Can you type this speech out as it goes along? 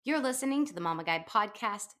You're listening to the Mama Guide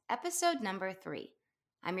Podcast, episode number 3.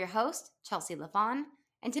 I'm your host, Chelsea LaFawn,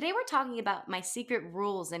 and today we're talking about my secret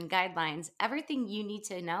rules and guidelines, everything you need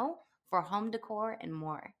to know for home decor and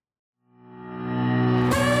more.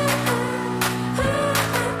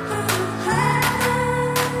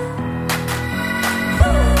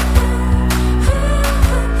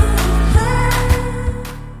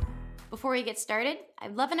 Before we get started,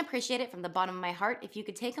 I'd love and appreciate it from the bottom of my heart if you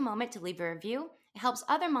could take a moment to leave a review. It helps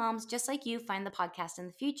other moms just like you find the podcast in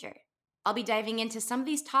the future. I'll be diving into some of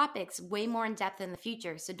these topics way more in depth in the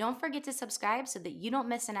future, so don't forget to subscribe so that you don't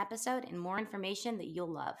miss an episode and more information that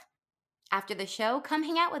you'll love. After the show, come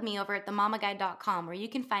hang out with me over at themamaguide.com where you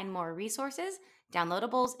can find more resources,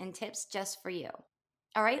 downloadables, and tips just for you.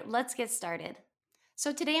 All right, let's get started.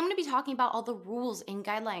 So today I'm going to be talking about all the rules and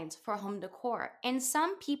guidelines for home decor, and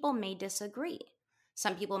some people may disagree.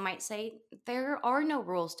 Some people might say there are no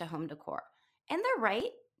rules to home decor, and they're right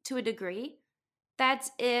to a degree. That's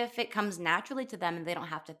if it comes naturally to them and they don't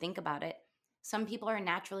have to think about it. Some people are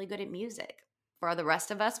naturally good at music. For the rest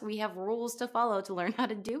of us, we have rules to follow to learn how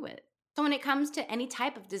to do it. So when it comes to any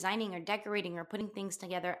type of designing or decorating or putting things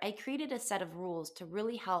together, I created a set of rules to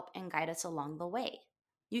really help and guide us along the way.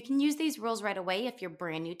 You can use these rules right away if you're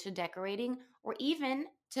brand new to decorating, or even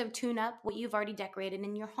to tune up what you've already decorated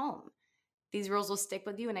in your home. These rules will stick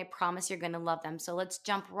with you, and I promise you're going to love them. So let's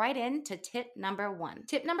jump right into tip number 1.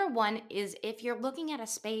 Tip number 1 is if you're looking at a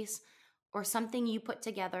space or something you put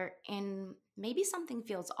together and maybe something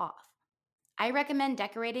feels off, I recommend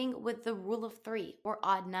decorating with the rule of 3 or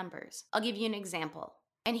odd numbers. I'll give you an example,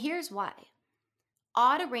 and here's why.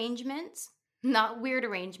 Odd arrangements, not weird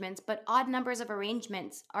arrangements, but odd numbers of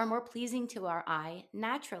arrangements are more pleasing to our eye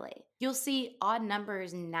naturally. You'll see odd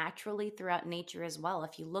numbers naturally throughout nature as well.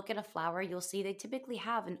 If you look at a flower, you'll see they typically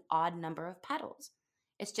have an odd number of petals.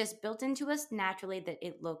 It's just built into us naturally that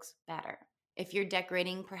it looks better. If you're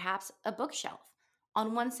decorating perhaps a bookshelf,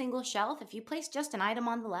 on one single shelf, if you place just an item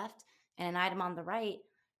on the left and an item on the right,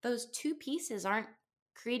 those two pieces aren't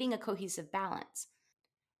creating a cohesive balance.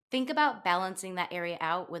 Think about balancing that area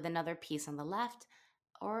out with another piece on the left,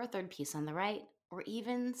 or a third piece on the right, or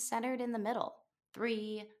even centered in the middle.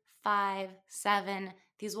 3, 5, 7,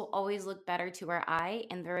 these will always look better to our eye,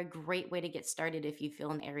 and they're a great way to get started if you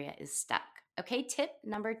feel an area is stuck. Okay, tip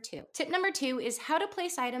number 2. Tip number 2 is how to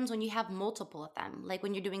place items when you have multiple of them, like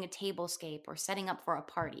when you're doing a tablescape or setting up for a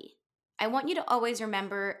party. I want you to always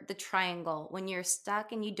remember the triangle when you're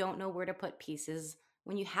stuck and you don't know where to put pieces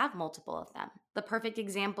when you have multiple of them. The perfect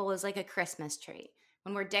example is like a Christmas tree.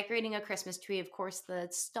 When we're decorating a Christmas tree, of course, the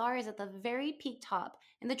star is at the very peak top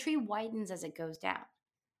and the tree widens as it goes down.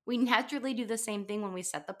 We naturally do the same thing when we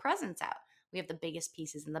set the presents out. We have the biggest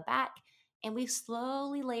pieces in the back and we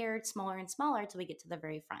slowly layer it smaller and smaller till we get to the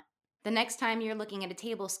very front. The next time you're looking at a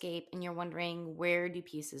tablescape and you're wondering, where do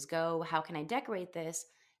pieces go? How can I decorate this?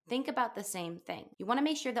 Think about the same thing. You want to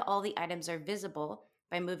make sure that all the items are visible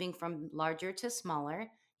by moving from larger to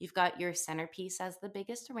smaller. You've got your centerpiece as the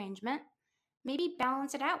biggest arrangement. Maybe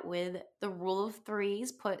balance it out with the rule of 3s,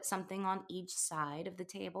 put something on each side of the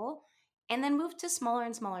table, and then move to smaller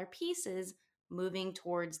and smaller pieces, moving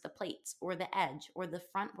towards the plates or the edge or the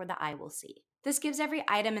front where the eye will see. This gives every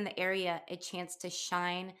item in the area a chance to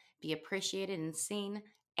shine, be appreciated and seen,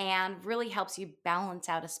 and really helps you balance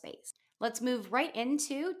out a space. Let's move right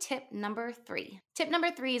into tip number 3. Tip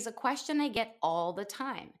number 3 is a question I get all the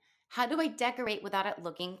time. How do I decorate without it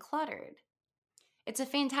looking cluttered? It's a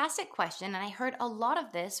fantastic question, and I heard a lot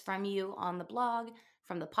of this from you on the blog,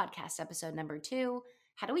 from the podcast episode number 2.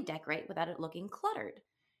 How do we decorate without it looking cluttered?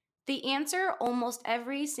 The answer almost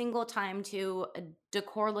every single time to a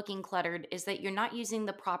decor looking cluttered is that you're not using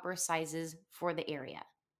the proper sizes for the area.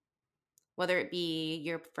 Whether it be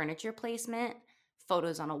your furniture placement,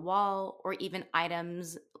 photos on a wall, or even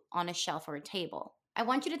items on a shelf or a table. I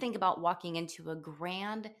want you to think about walking into a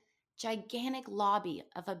grand, gigantic lobby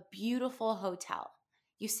of a beautiful hotel.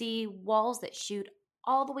 You see walls that shoot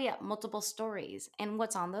all the way up multiple stories, and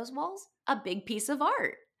what's on those walls? A big piece of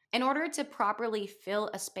art. In order to properly fill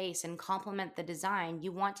a space and complement the design,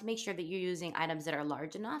 you want to make sure that you're using items that are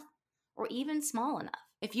large enough or even small enough.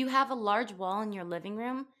 If you have a large wall in your living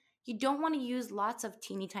room, you don't want to use lots of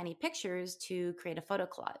teeny tiny pictures to create a photo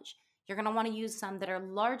collage. You're going to want to use some that are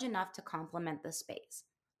large enough to complement the space.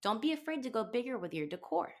 Don't be afraid to go bigger with your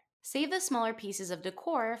decor. Save the smaller pieces of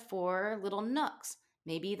decor for little nooks,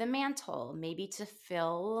 maybe the mantle, maybe to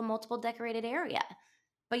fill a multiple decorated area.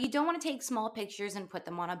 But you don't want to take small pictures and put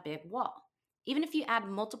them on a big wall. Even if you add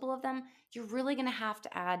multiple of them, you're really going to have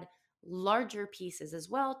to add larger pieces as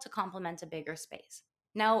well to complement a bigger space.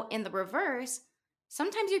 Now, in the reverse,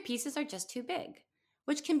 sometimes your pieces are just too big.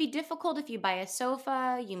 which can be difficult if you buy a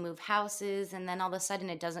sofa, you move houses, and then all of a sudden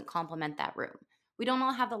it doesn't complement that room. We don't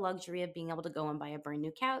all have the luxury of being able to go and buy a brand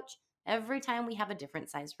new couch every time we have a different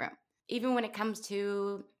size room. Even when it comes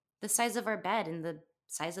to the size of our bed and the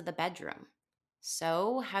size of the bedroom.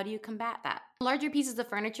 So how do you combat that? Larger pieces of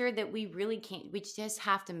furniture that we really can't, we just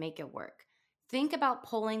have to make it work. Think about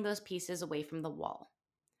pulling those pieces away from the wall.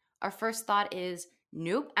 Our first thought is,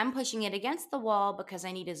 nope, I'm pushing it against the wall because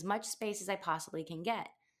I need as much space as I possibly can get.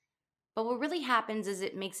 But what really happens is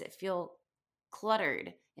it makes it feel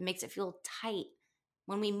cluttered. It makes it feel tight.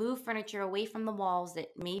 When we move furniture away from the walls that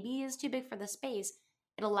maybe is too big for the space,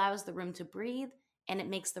 it allows the room to breathe and it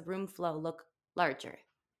makes the room flow look larger.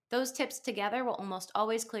 Those tips together will almost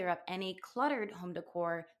always clear up any cluttered home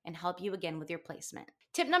decor and help you again with your placement.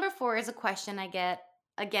 Tip number 4 is a question I get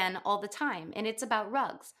again all the time, and it's about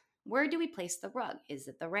rugs. Where do we place the rug? Is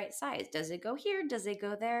it the right size? Does it go here? Does it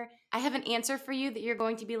go there? I have an answer for you that you're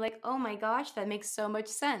going to be like, oh my gosh, that makes so much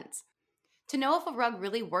sense. To know if a rug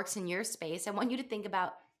really works in your space, I want you to think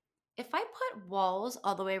about, if I put walls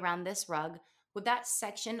all the way around this rug, would that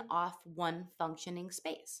section off one functioning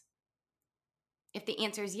space? If the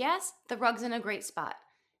answer is yes, the rug's in a great spot.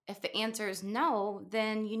 If the answer is no,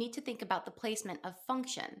 then you need to think about the placement of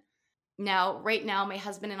function. Now, right now, my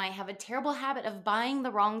husband and I have a terrible habit of buying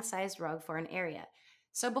the wrong size rug for an area.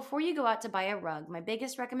 So before you go out to buy a rug, my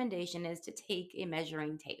biggest recommendation is to take a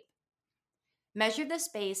measuring tape. Measure the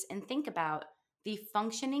space and think about the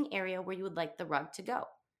functioning area where you would like the rug to go.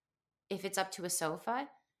 If it's up to a sofa,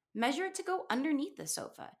 measure it to go underneath the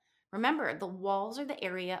sofa. Remember, the walls are the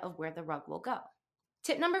area of where the rug will go.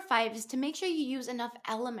 Tip number 5 is to make sure you use enough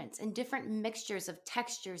elements and different mixtures of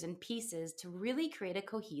textures and pieces to really create a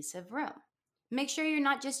cohesive room. Make sure you're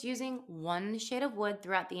not just using one shade of wood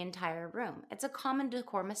throughout the entire room. It's a common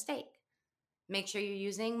decor mistake. Make sure you're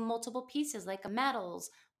using multiple pieces like metals,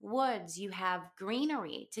 woods, you have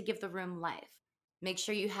greenery to give the room life. Make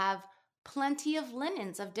sure you have plenty of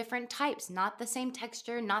linens of different types, not the same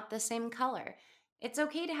texture, not the same color. It's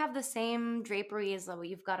okay to have the same drapery as what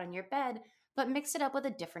you've got on your bed, but mix it up with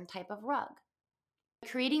a different type of rug.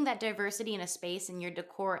 Creating that diversity in a space in your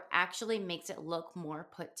decor actually makes it look more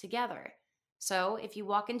put together. So if you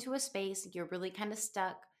walk into a space, you're really kind of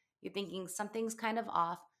stuck, you're thinking something's kind of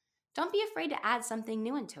off, don't be afraid to add something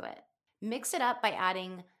new into it. Mix it up by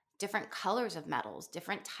adding different colors of metals,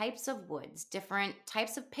 different types of woods, different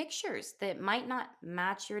types of pictures that might not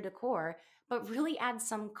match your decor, but really add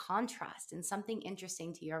some contrast and something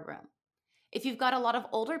interesting to your room. If you've got a lot of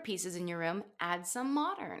older pieces in your room, add some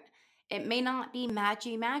modern. It may not be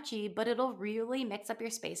matchy-matchy, but it'll really mix up your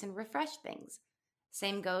space and refresh things.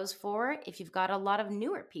 Same goes for if you've got a lot of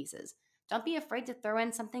newer pieces. Don't be afraid to throw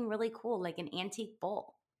in something really cool like an antique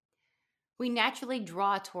bowl. We naturally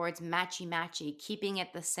draw towards matchy-matchy, keeping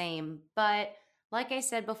it the same, but like I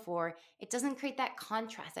said before, it doesn't create that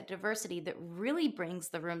contrast, that diversity that really brings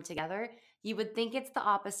the room together. You would think it's the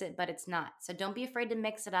opposite, but it's not. So don't be afraid to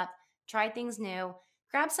mix it up. Try things new,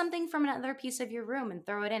 grab something from another piece of your room and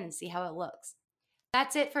throw it in and see how it looks.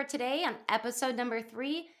 That's it for today on episode number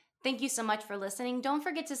 3. Thank you so much for listening. Don't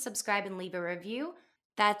forget to subscribe and leave a review.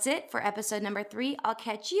 That's it for episode number 3. I'll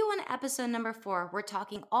catch you on episode number 4. We're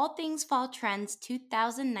talking all things fall trends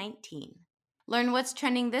 2019. Learn what's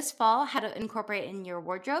trending this fall, how to incorporate it in your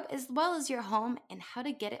wardrobe as well as your home, and how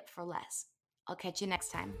to get it for less. I'll catch you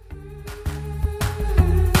next time.